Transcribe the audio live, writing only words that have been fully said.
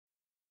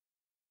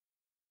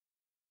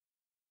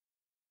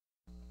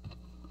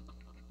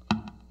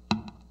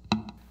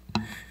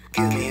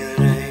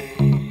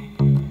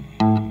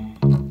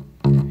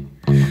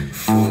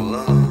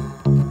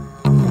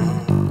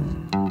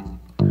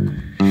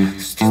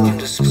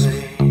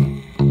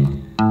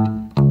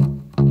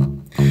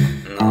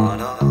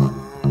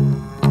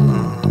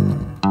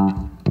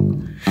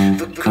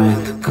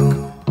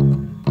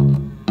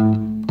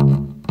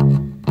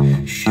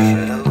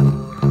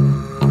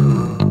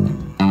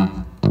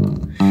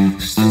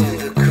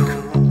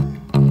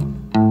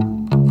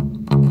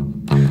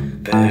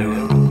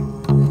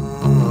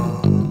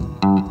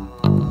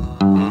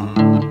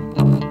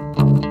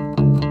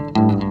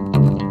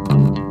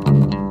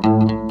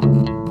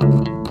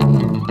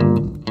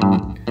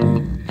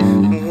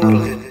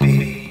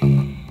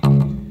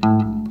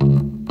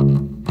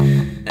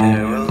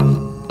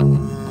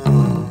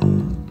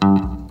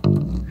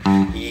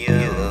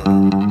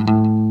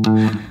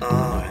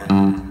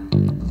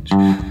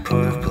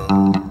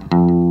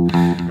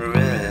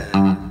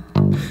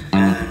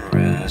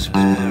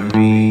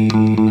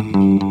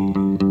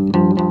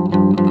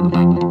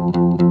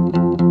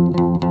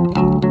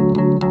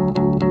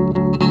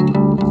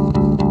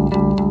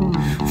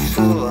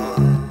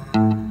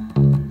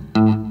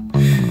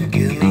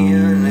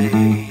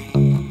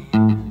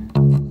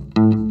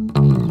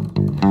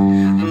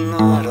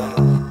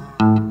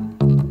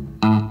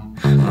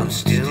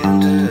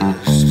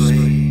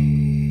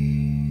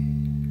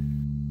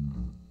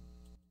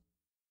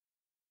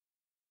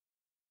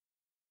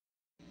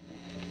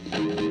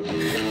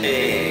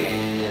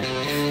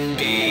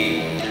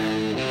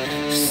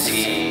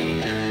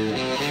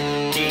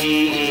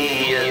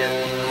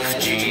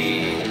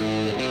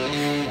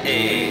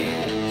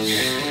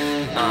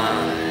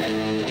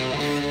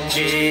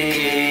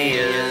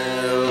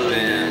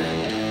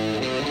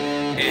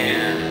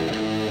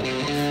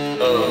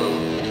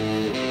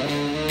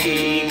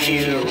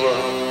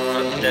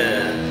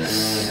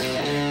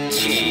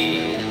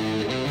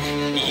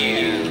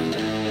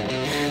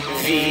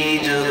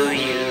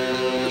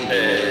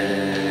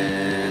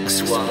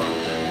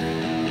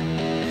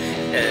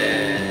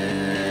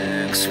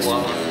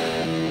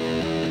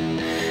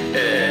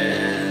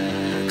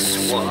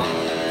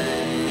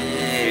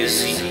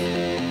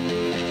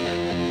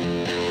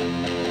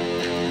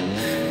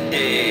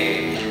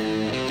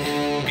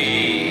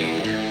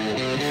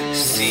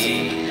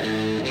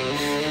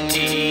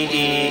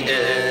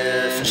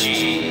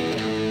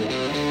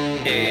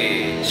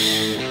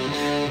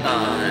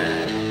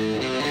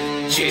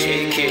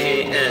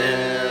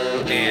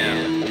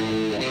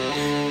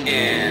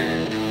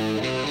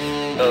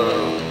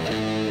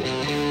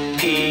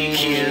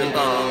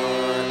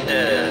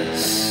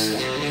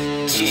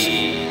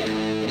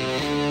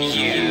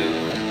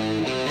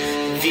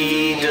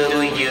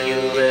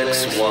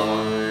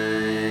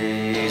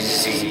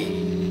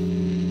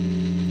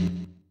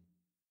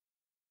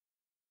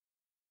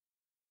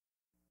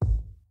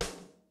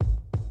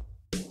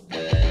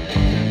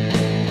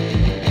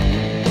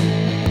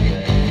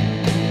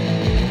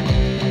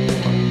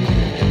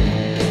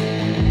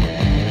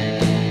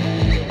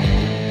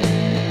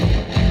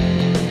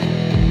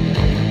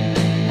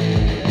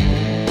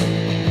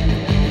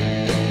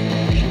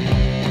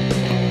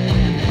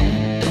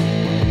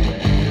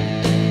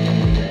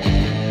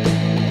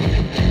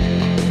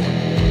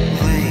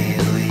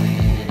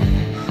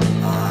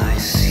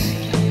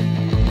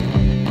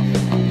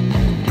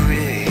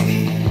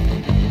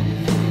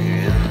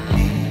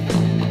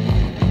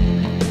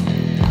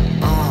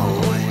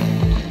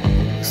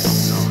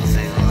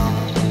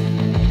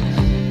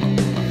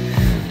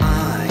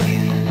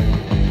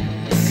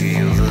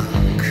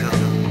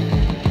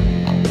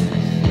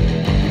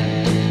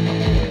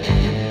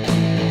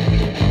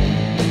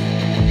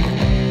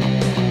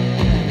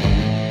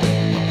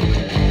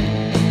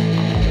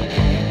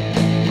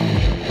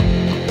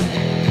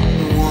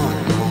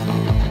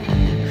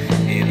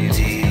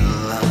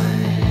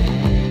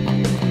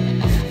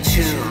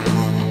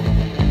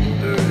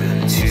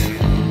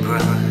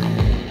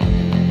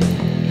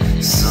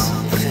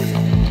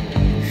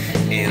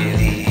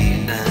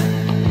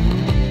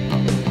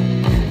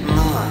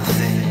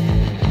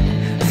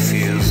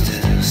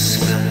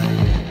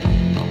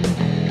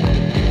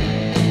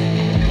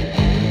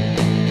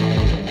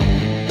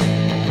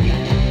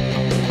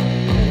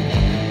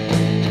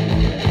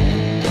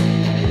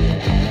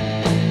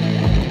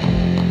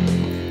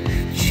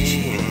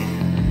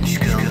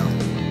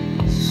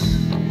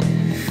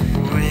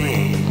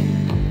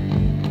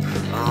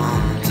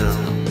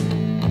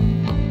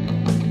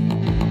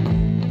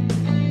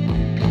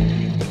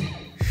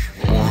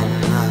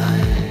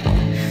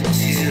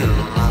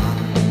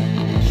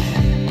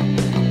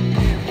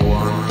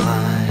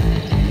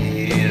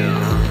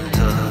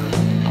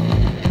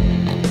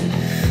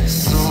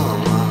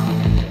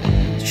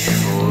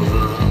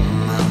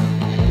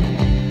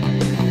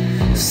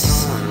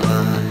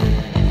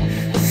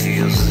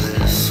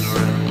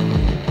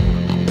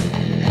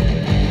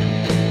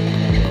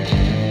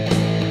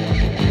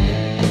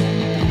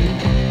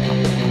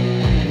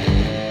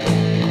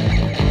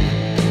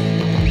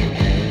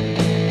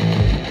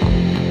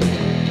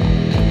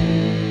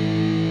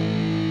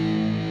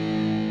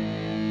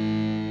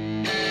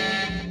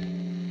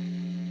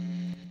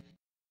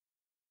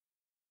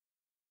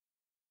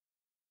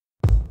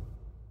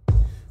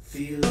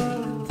Welcome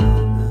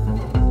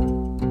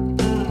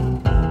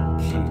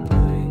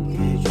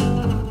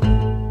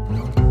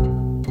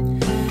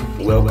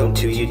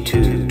to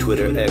YouTube,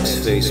 Twitter, X,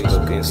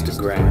 Facebook,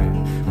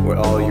 Instagram, where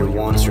all your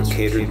wants are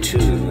catered to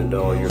and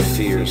all your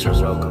fears are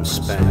welcome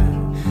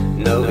spam.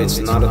 No, it's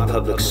not a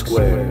public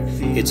square,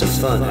 it's a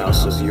fun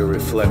house of your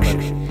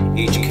reflection.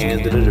 Each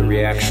candidate a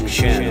reaction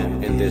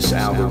channel in this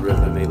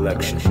algorithm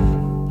election.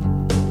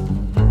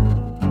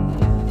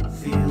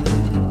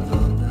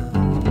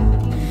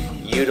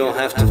 You don't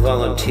have to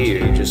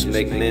volunteer, just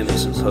make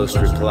memes and post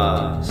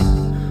replies.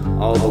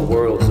 All the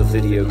world's a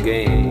video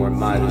game where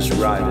might is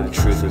right and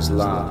truth is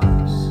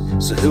lies.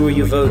 So who are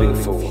you voting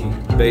for?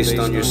 Based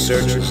on your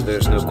searches,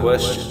 there's no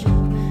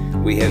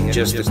question. We have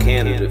just a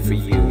candidate for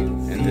you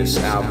in this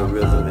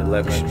algorithm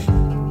election.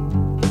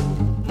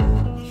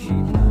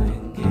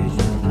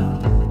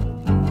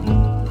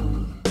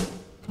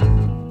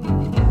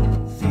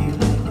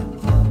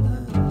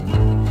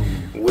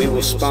 We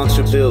will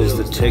sponsor bills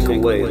that take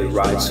away the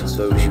rights of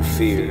those you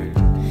fear.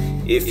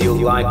 If you'll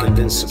like and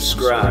then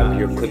subscribe,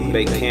 your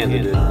clickbait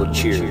candidate will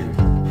cheer.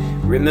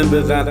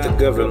 Remember that the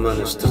government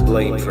is to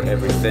blame for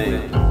everything,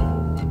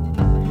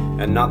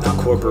 and not the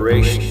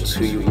corporations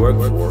who you work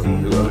for,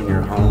 who own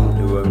your home,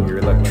 who own your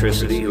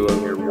electricity, who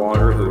own your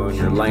water, who own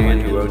your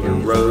land, who own your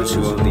roads,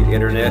 who own the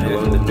internet, who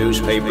own the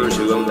newspapers,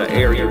 who own the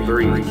air you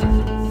breathe.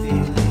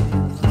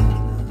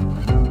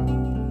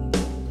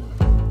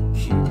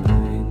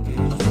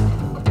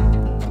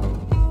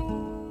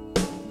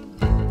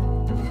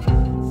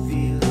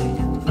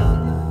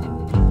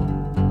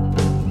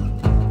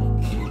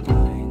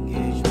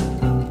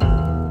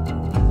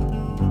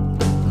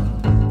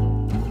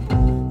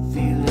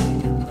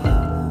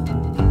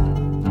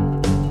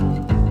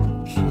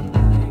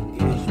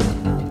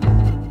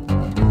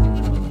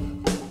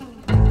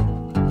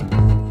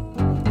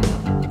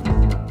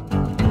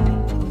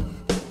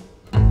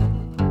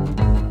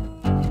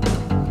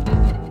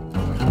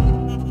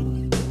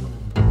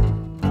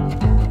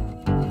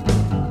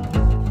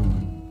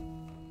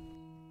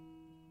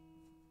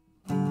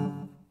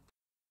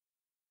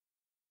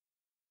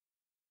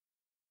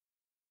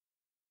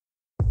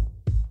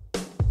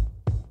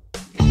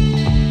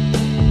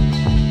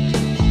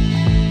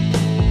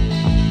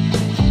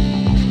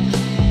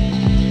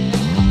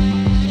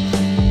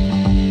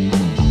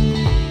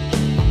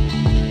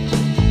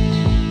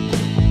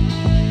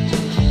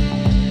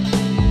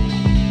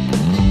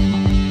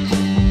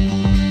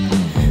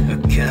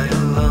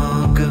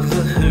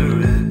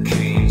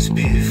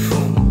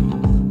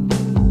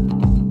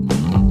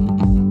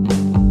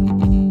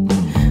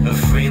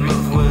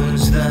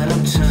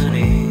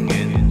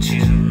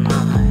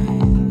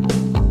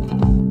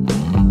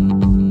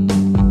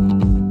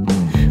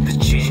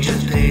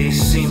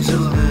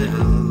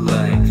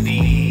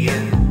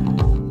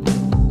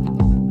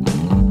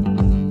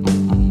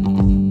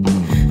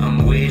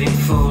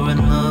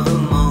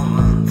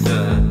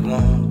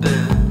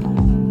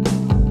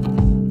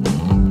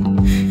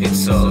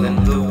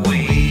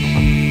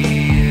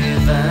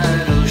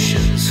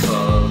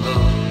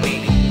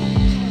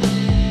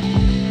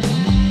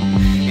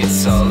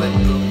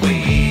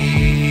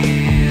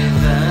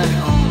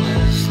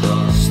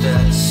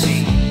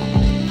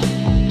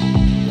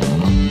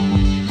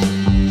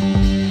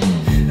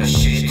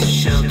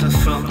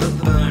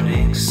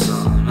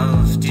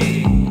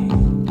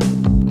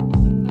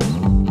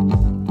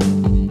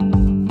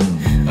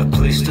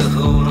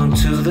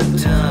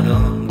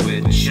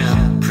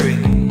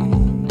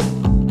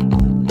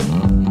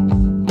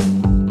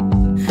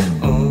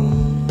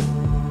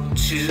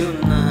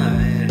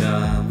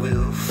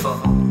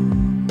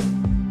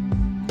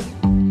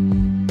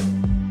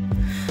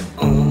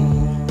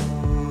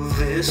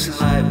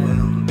 This light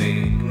will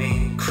make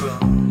me crawl.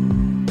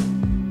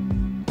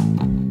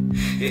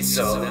 It's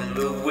all in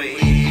the way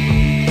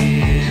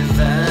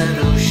that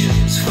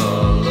oceans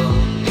follow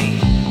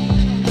me.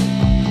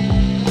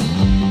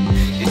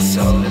 It's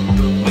all in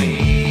the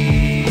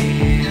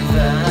way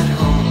that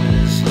home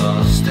is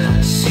lost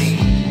at sea.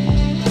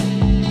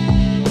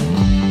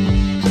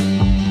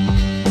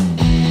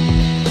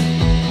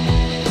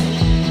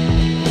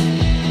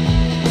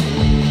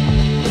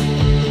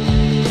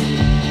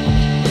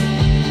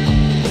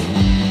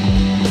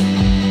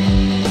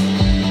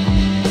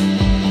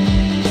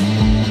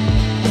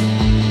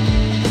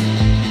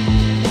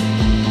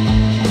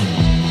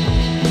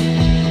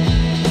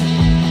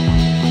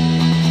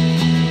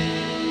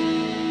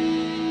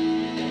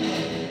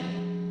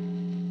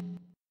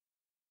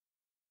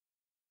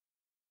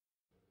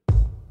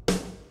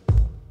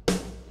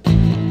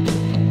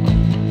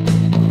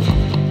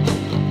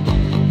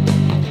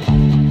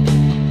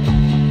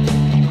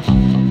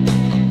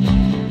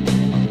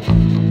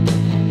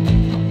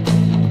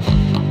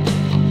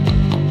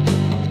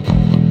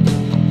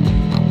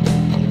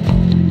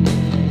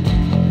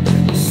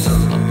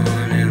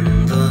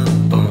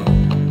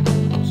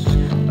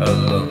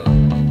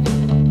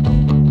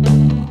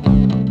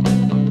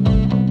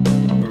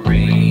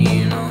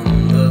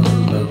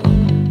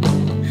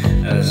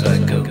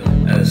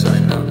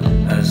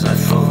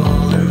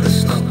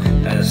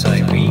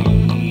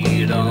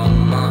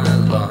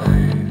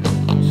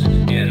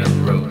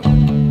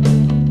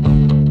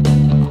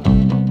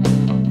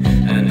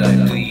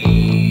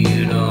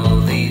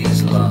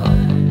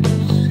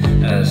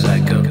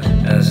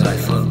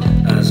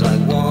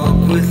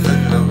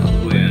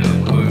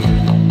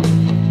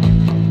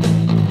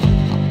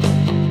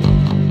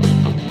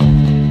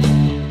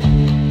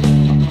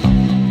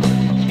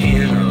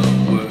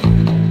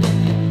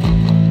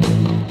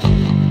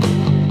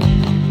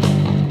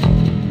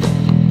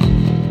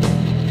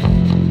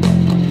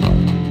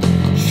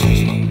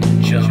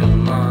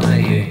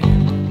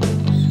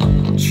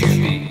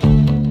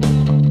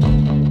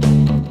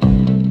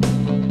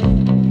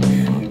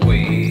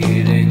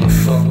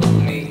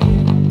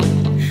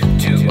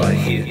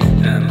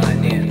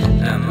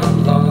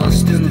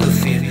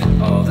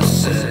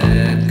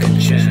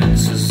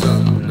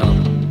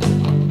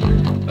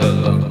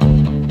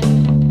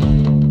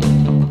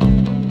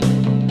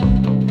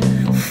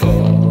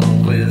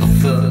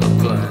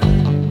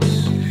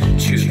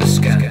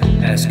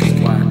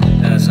 asking why,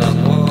 as I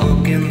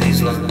walk in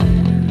these lines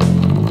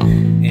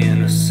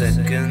in a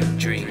second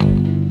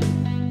dream.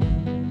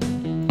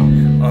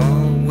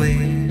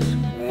 Always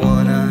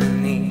what I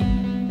need,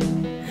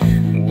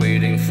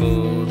 waiting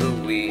for the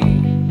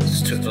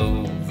weeds to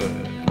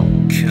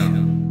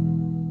overcome.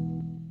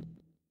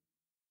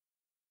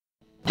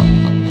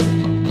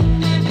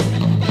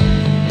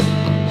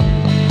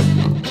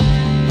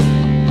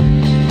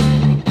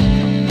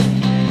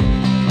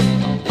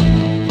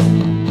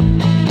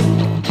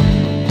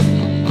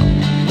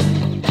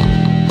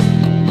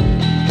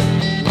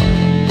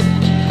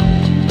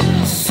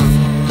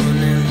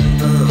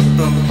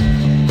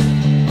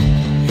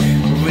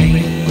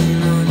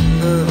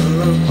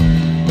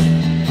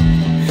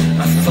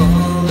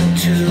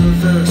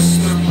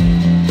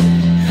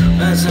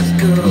 As I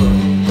go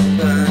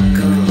back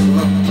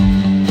alone,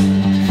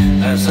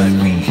 as I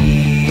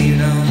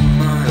read on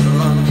my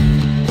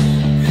lungs,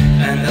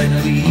 and I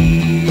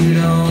bleed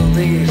all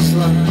these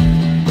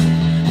lines,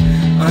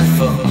 I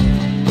fall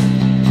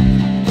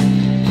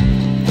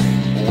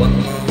one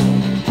more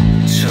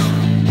time.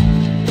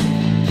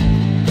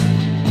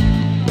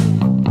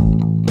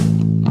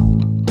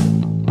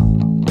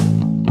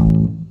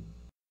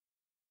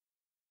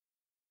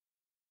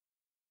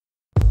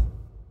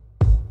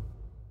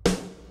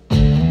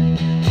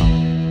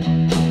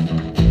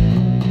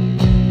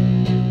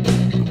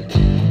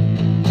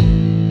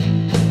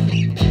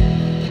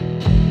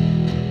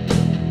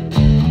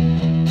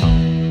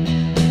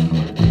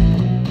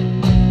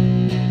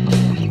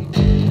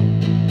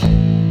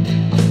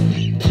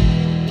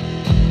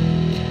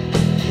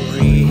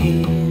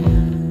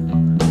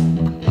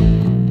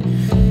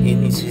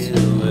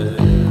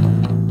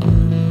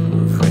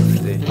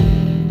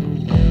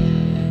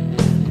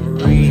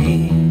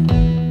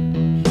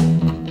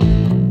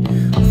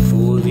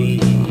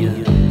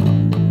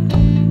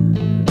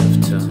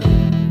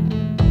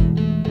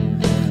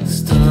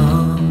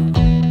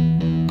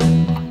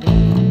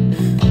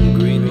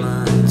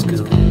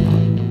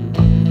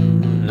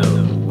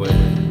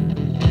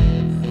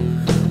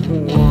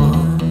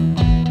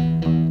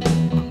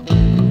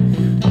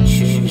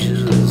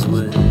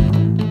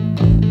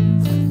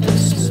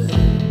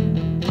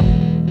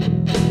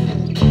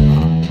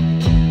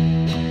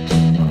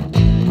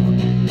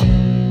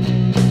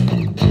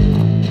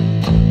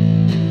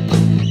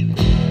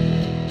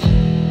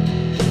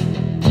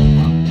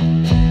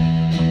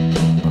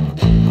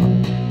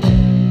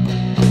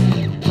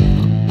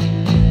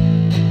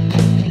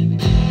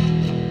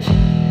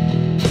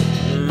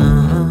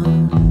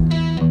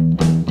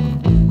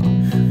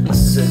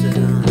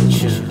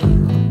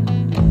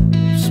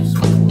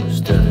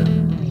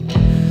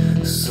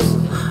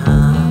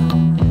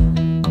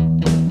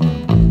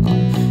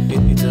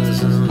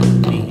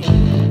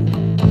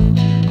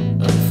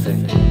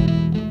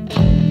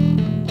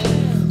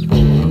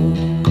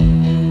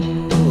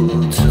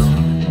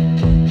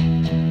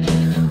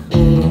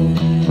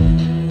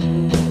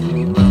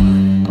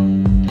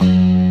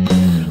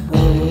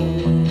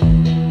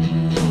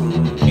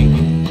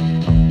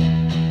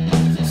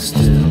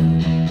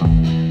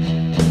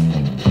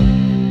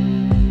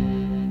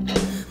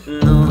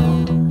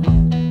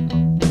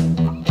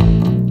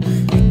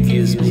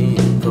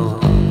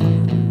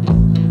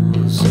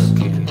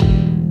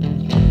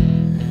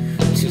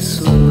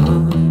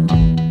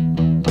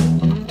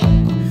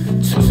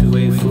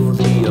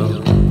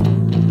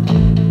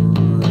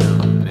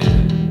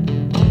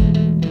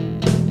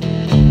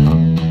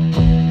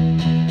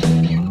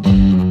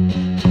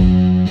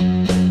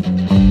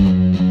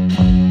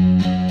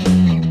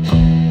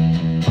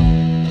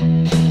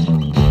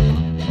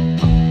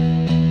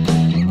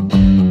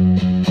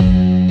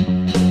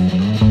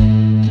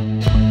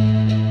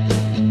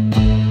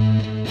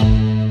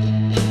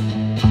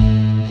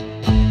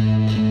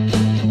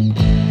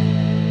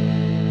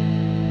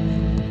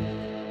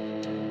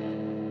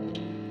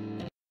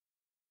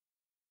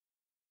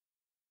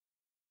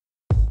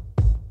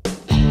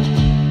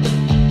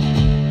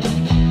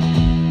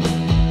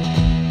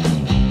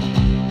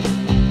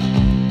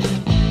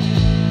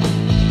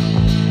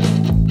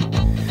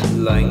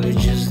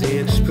 Language is the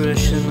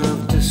expression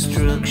of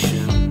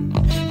destruction.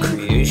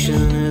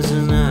 Creation is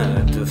an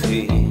act of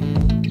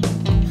hate.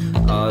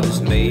 Art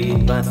is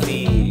made by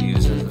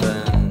thieves and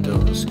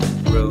vandals.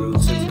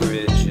 Roads and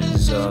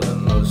bridges are the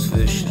most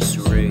vicious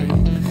raid.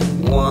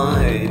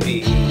 Why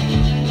be?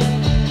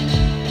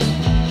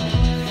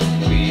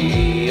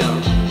 We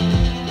are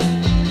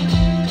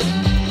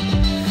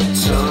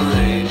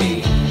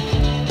tiny.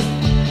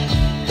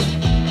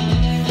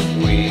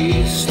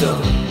 We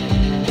stop.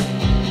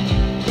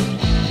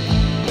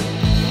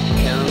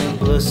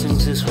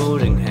 Blessings is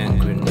holding hand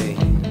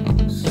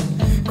grenades.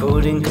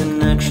 Coding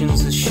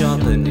connections is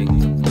sharpening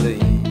the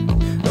blade.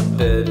 A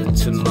better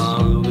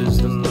tomorrow is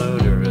the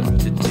murder of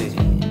today.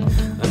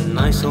 A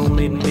nice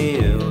homemade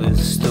meal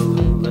is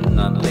stolen,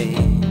 not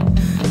made.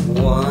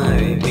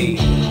 Why be?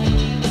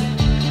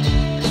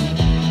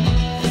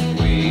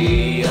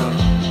 We are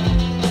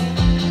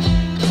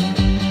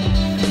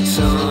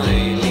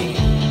tiny.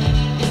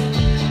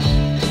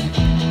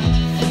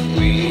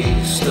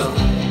 start.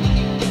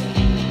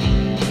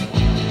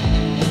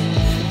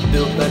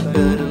 Build back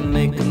better,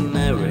 make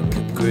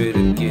America great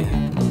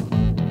again.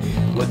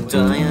 We're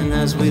dying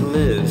as we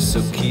live,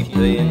 so keep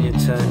paying your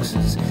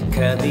taxes.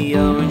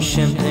 Caviar and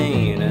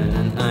champagne and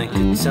an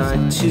anchor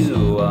tied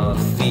to our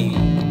feet.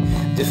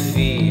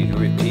 Defeat,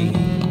 repeat,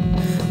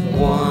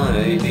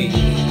 why be?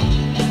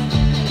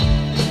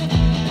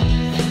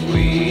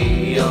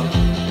 We are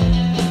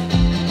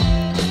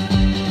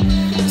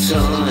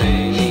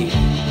tiny.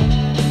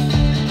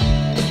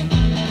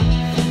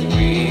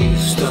 We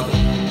stop.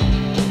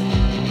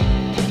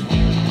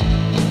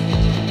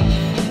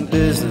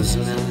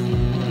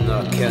 Businessmen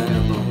are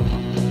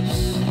cannibals.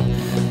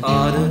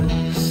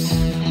 Artists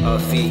are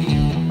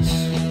thieves.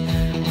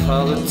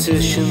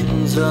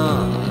 Politicians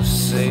are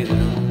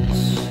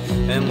Satans.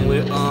 And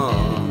we're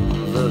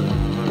on the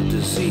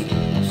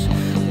disease.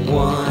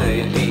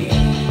 Why be?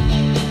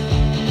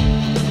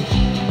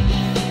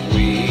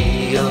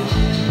 We are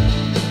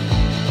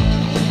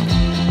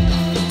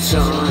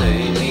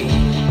tiny.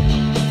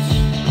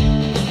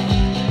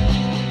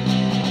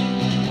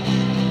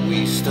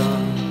 We start.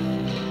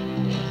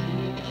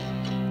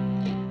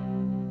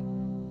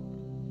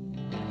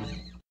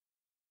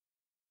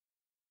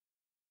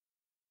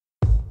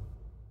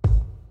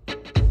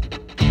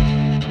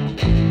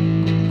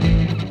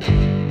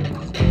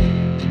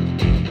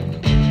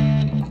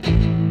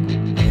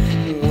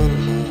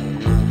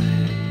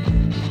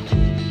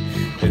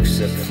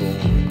 Except for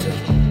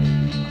time,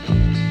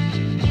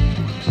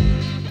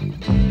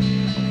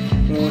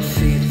 won't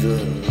feed the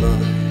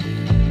line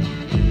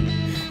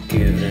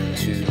given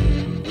to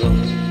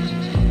Rome.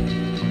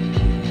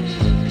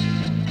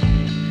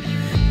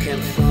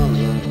 Can't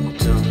follow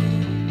down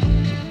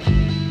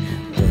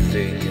the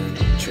vacant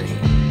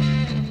train.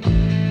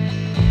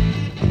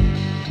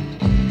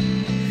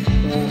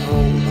 Won't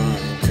hold my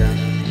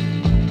time,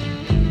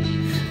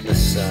 the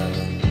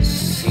silence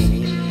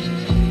scene.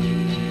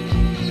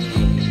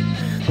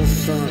 The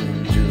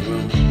thunder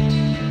room.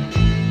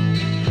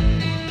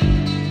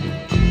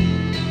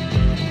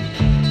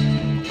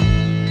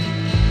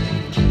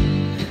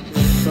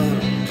 The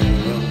thunder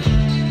room.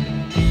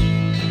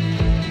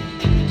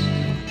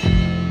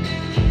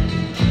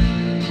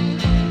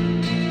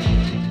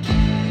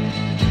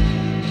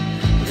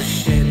 The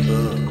shape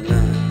of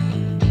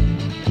night,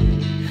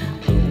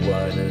 the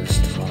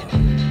widest heart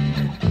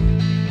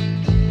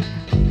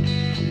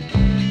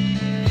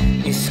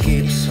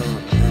escapes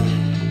somehow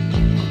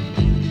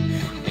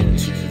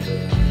into the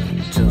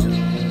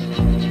dawn.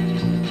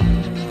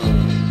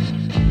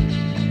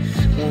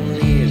 Won't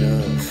need a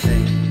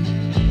thing,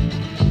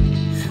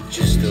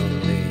 just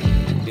only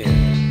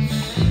is.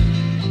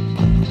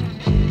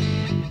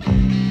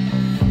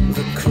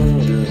 The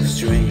coldest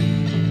rain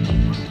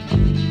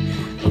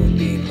will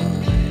be my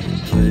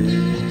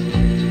place.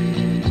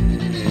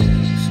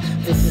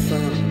 The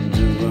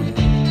thunder room.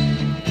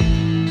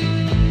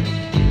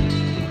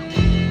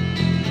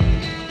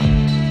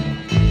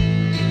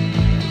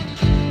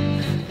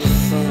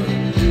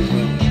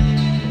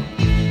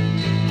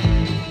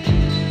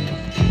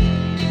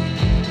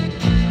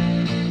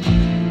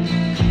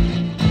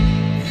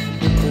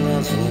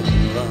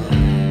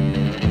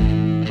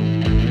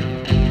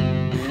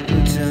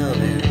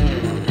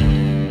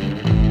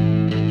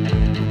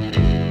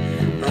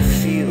 I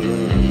feel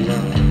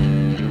alive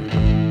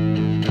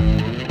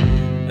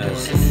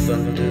as the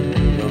thunder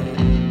rolls.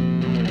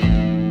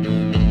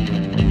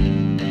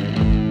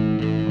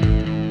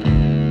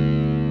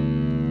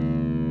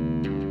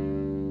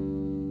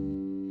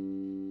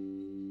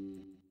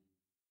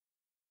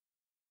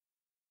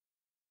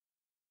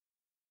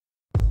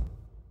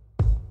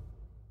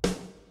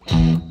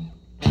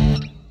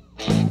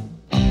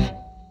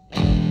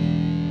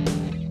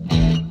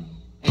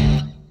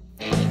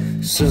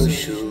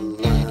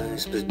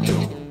 Socialize, but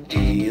don't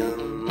be a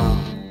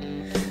mom.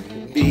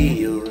 Be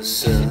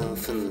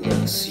yourself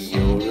unless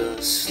you're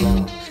a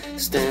slum.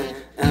 Stand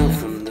out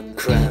from the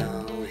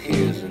crowd.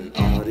 Here's an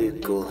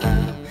article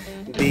how.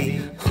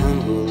 Be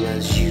humble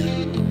as you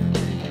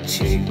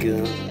take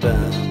a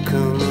bow.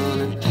 Come on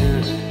and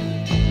pen it.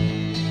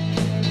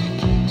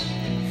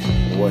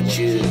 What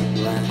you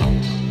like.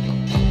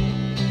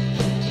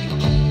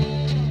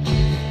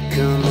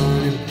 Come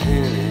on and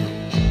pen it.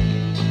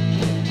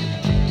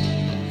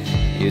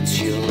 It's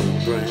your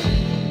brand.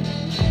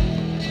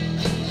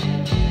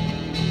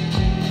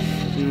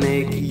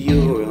 Make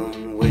your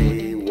own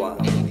way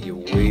while you're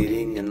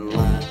waiting in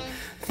line.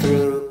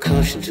 Throw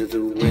caution to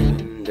the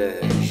wind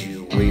as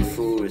you wait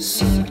for a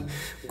sign.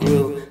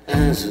 Grow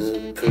as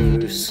a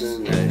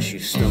person as you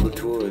stumble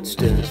towards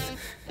death.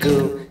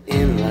 Go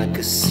in like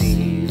a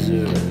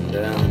Caesar and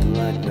out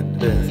like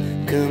Macbeth.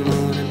 Come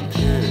on and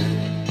pen it.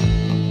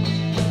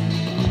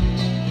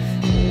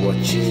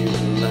 What you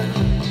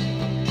like.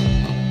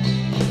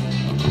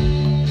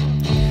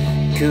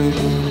 Come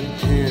on and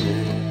pen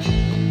it.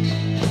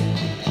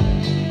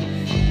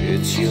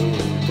 It's your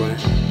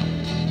brand.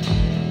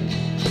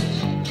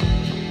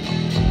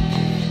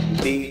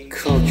 Be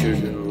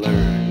cultured and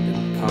learned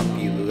and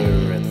popular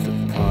at the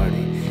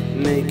party.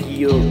 Make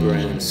your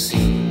brand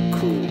seem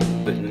cool,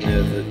 but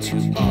never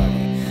too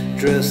arty.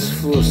 Dress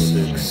for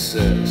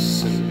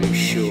success and be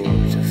sure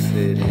to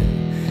fit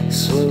in.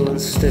 Slow and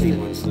steady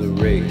wins the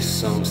race.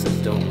 Songs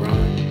that don't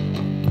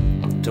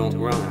rhyme, don't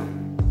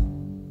rhyme.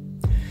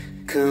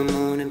 Come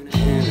on and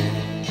pin it,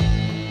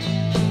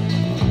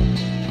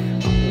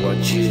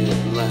 what you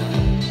like.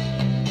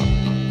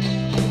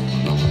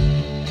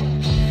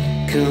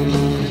 Come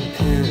on and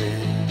pin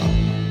it,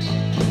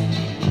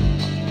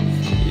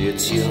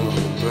 it's your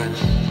brand.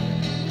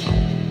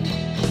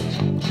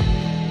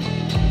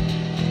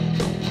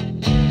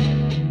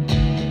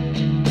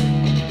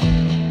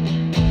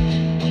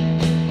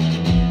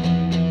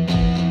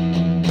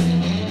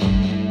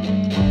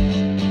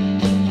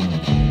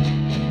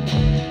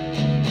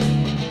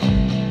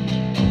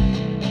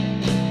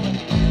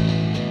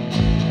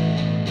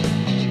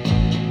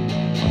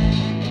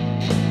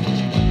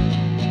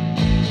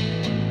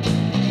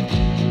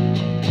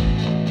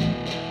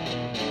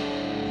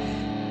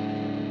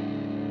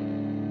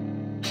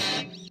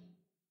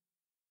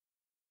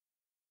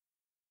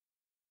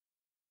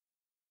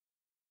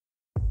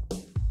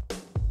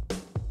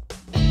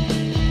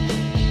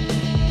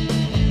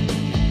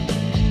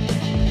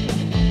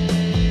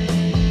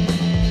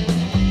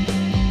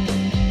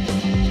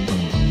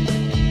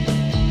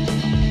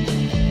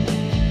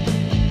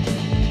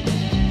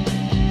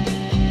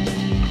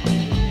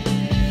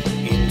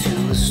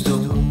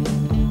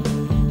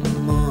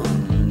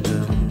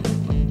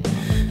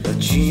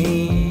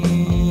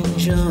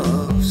 Change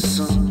of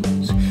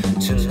suns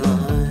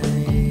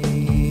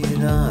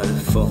tonight, I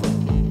fall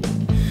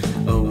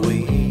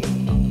away.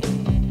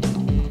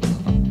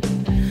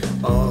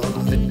 All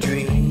of the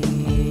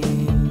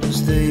dreams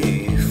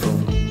they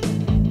fall,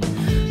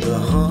 the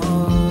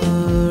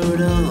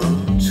heart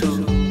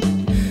untold,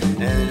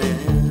 an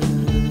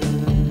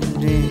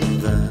ending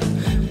that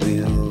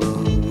will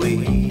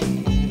await.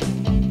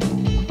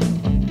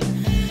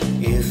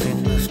 If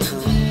enough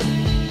time.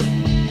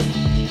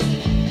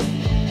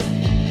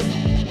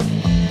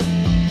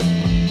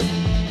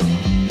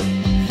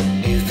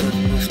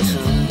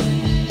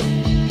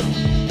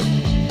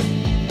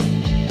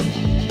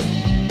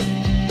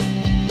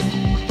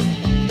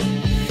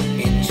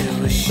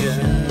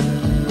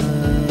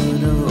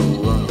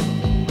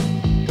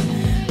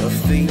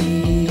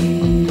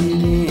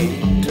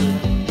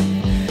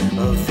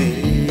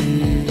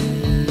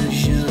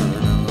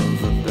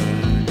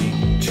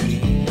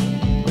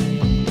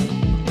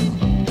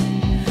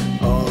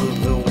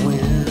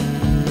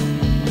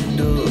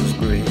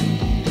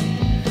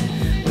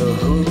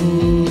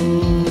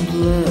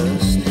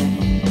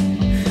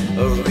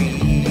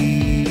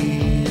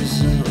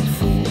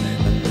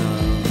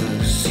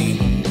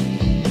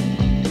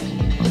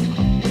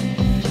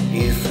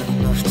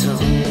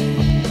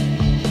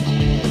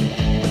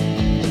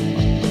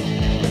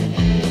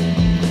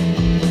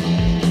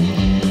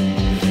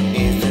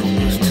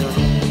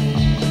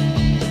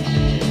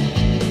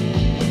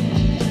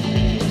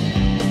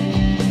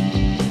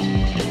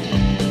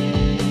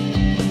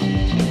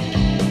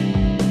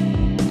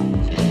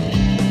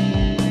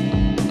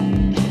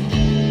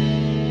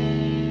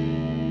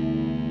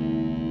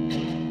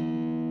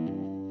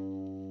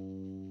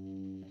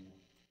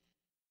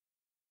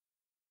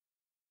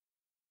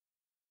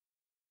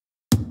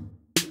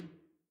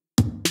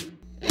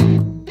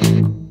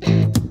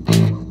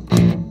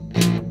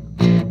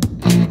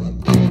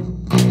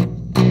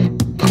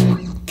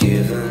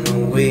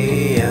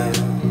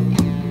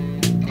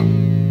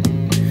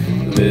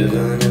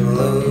 Living in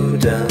low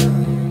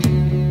down,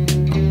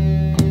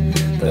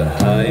 the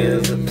higher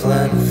the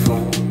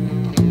platform,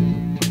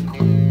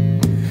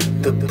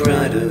 the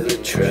brighter the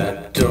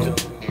trapdoor.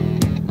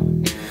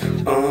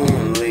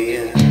 Only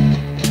in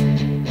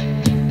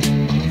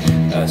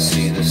I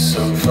see the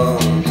sun fall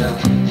down.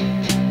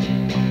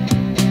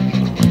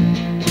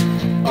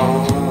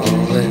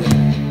 All in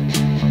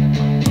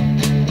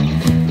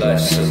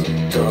life's so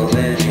dull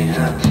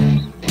anyhow.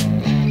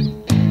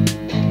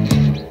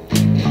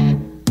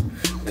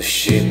 The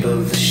shape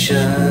of the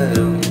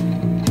shadow,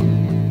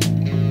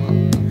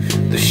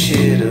 the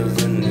shade of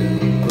the new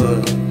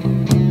glow,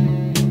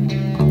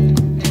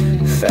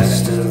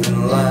 faster than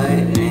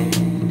lightning.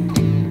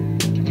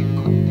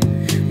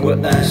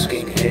 We're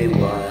asking, hey,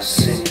 why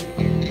sing?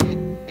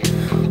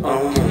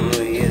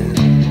 Only in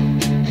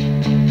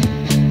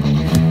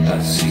I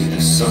see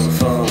the sun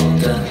fall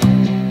down.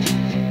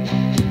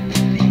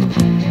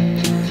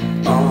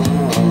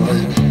 All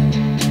in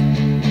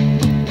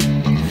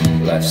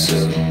life's so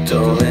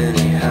dull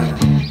anyhow.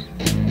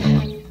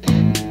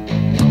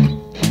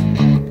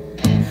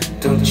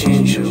 Don't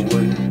change your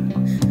word,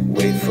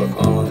 wait for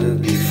all to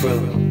be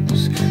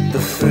froze. The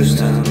first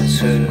time it's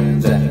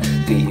heard that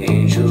the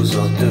angels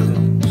are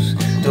those.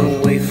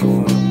 Don't wait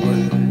for a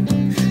word,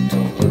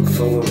 don't look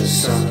for a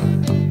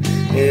sign.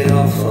 It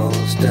all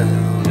falls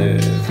down,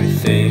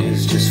 everything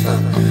is just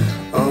fine.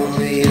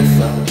 Only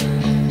if I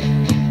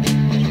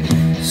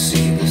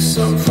see the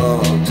sun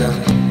fall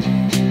down.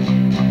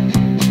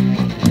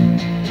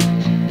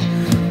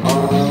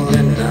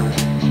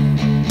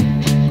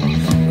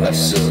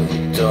 life's so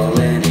dull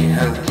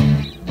anyhow.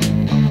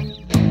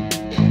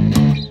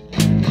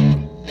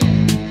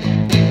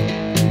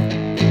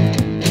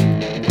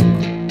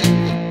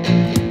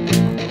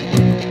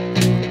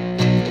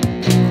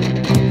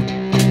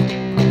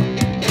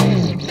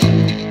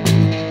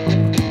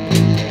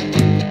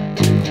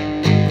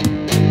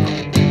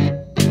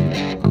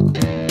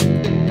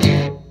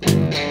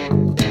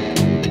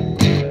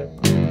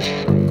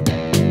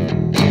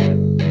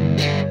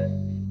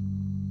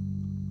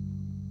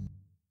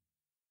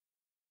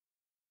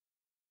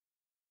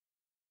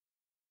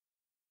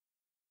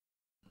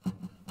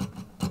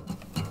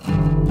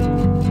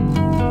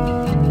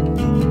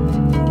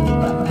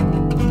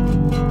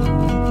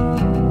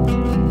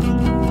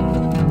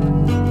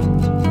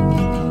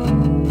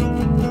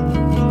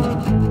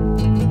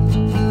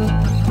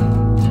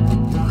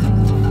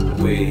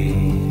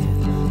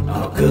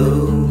 I'll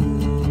go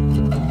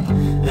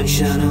and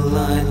shine a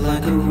light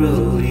like a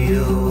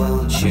rodeo.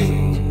 I'll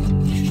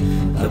change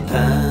a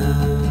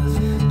path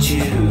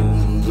to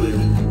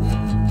blue.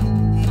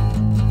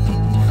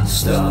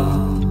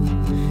 Stop,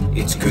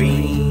 it's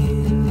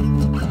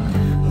green,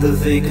 the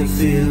vacant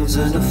fields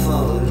and a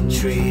fallen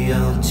tree.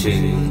 I'll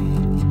take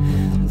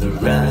the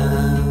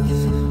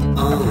wrath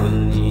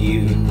on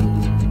you.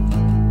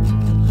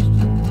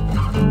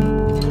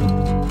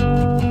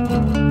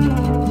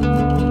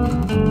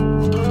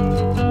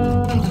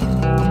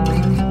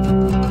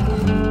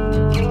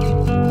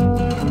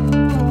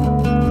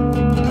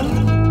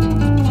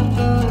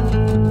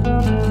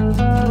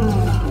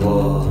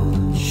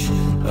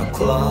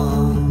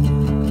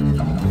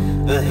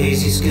 A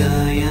hazy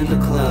sky and a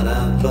cloud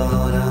I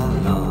bought. I'll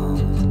not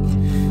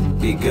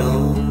be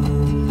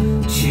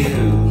gone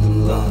too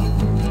long.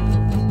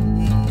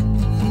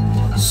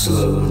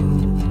 Slow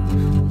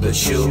but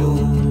sure,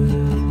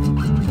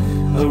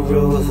 a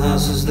row of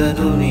houses that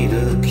don't need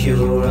a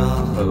cure.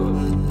 I'll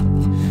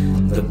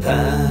hope the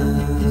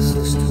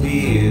past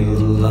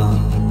belong.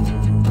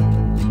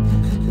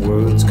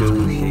 Words go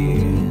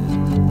here,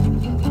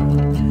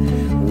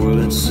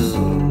 words so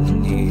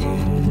near.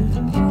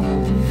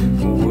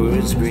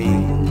 Words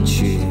bring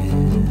cheer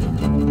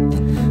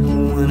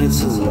when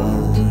it's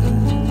alive.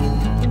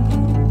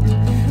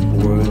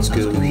 Words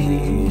go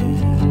here,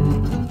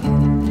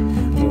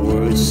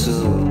 words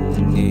so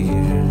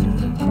near.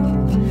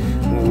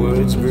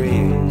 Words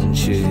bring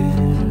cheer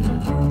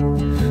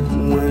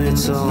when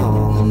it's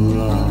all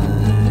alive.